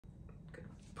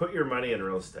Put your money in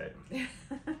real estate.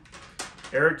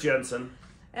 Eric Jensen,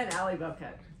 And Allie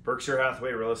Boquet. Berkshire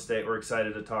Hathaway Real Estate. We're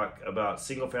excited to talk about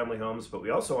single-family homes, but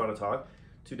we also want to talk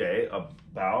today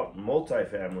about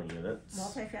multifamily units.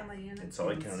 Multifamily units in Salt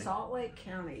Lake County. Salt Lake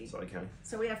County. Salt Lake County.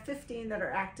 So we have 15 that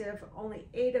are active. Only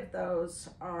 8 of those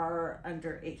are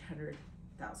under $800,000.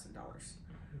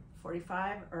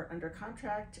 45 are under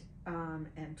contract,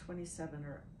 and 27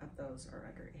 of those are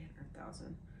under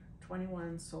 $800,000.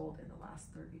 21 sold in the last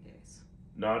 30 days.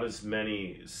 Not as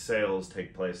many sales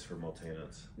take place for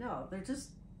multi-units. No, they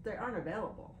aren't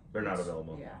available. They're not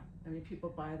available. Yeah, I mean,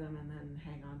 people buy them and then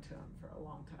hang on to them for a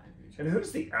long time. And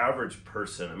who's the average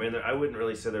person? I mean, I wouldn't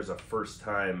really say there's a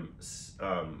first-time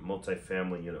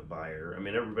multifamily unit buyer. I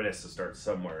mean, everybody has to start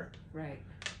somewhere. Right.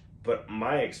 But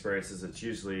my experience is it's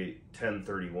usually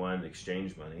 1031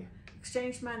 exchange money.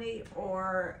 Exchange money,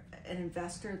 or an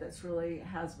investor that's really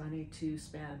has money to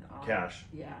spend on Cash.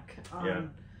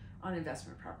 On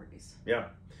investment properties. Yeah.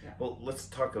 Yeah. Well, let's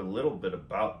talk a little bit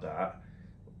about that.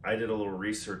 I did a little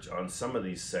research on some of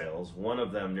these sales. One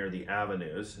of them near the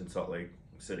Avenues in Salt Lake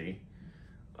City,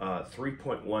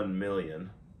 3.1 million.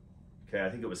 Okay,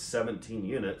 I think it was 17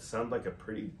 units. Sounds like a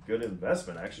pretty good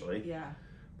investment, actually. Yeah.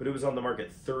 But it was on the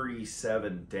market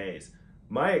 37 days.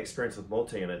 My experience with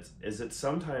multi-units is it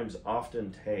sometimes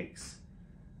often takes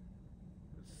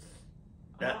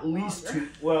at least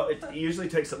longer. it usually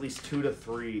takes at least 2 to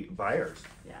 3 buyers.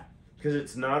 Yeah. Because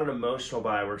it's not an emotional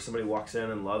buy where somebody walks in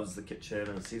and loves the kitchen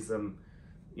and sees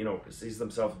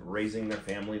themselves raising their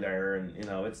family there, and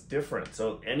it's different.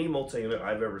 So any multi-unit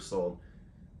I've ever sold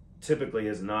typically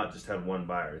has not just had one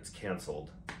buyer. It's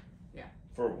canceled. Yeah.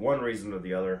 For one reason or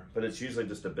the other, but it's usually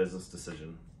just a business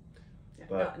decision. Yeah.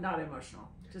 But not emotional.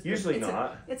 Just usually it's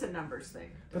not. It's a numbers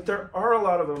thing. But there are a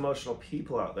lot of emotional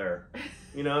people out there,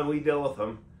 and we deal with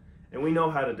them, and we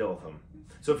know how to deal with them.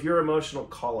 So if you're emotional,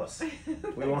 call us.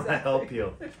 We want to help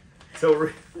you. So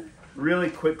really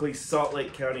quickly, Salt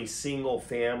Lake County single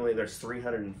family, there's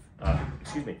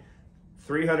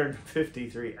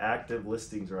 353 active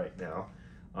listings right now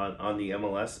on the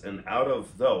MLS, and out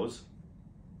of those,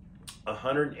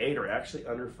 108 are actually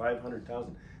under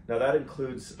 500,000. Now that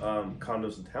includes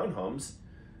condos and townhomes.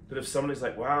 But if somebody's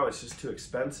like, wow, it's just too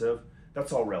expensive,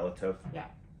 that's all relative. Yeah.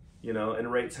 And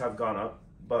rates have gone up.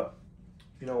 But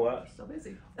you know what? Still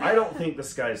busy. I don't think the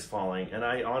sky's falling. And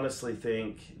I honestly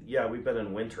think, we've been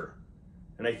in winter.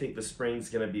 And I think the spring's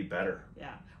going to be better.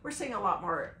 Yeah. We're seeing a lot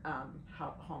more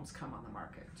homes come on the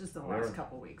market just in the last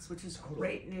couple of weeks, which is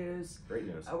great news. Great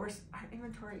news. Our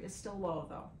inventory is still low,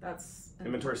 though.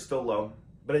 Inventory's still low.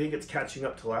 But I think it's catching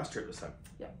up to last year at this time.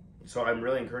 Yeah. So I'm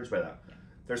really encouraged by that.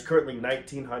 There's currently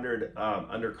 1,900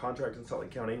 under contract in Salt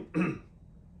Lake County. In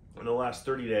the last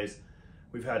 30 days,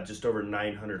 we've had just over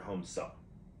 900 homes sell.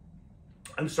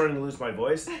 I'm starting to lose my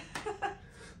voice.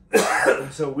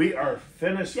 So we are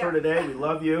finished for today. We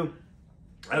love you.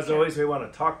 As always, we want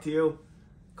to talk to you.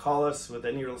 Call us with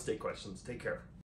any real estate questions. Take care.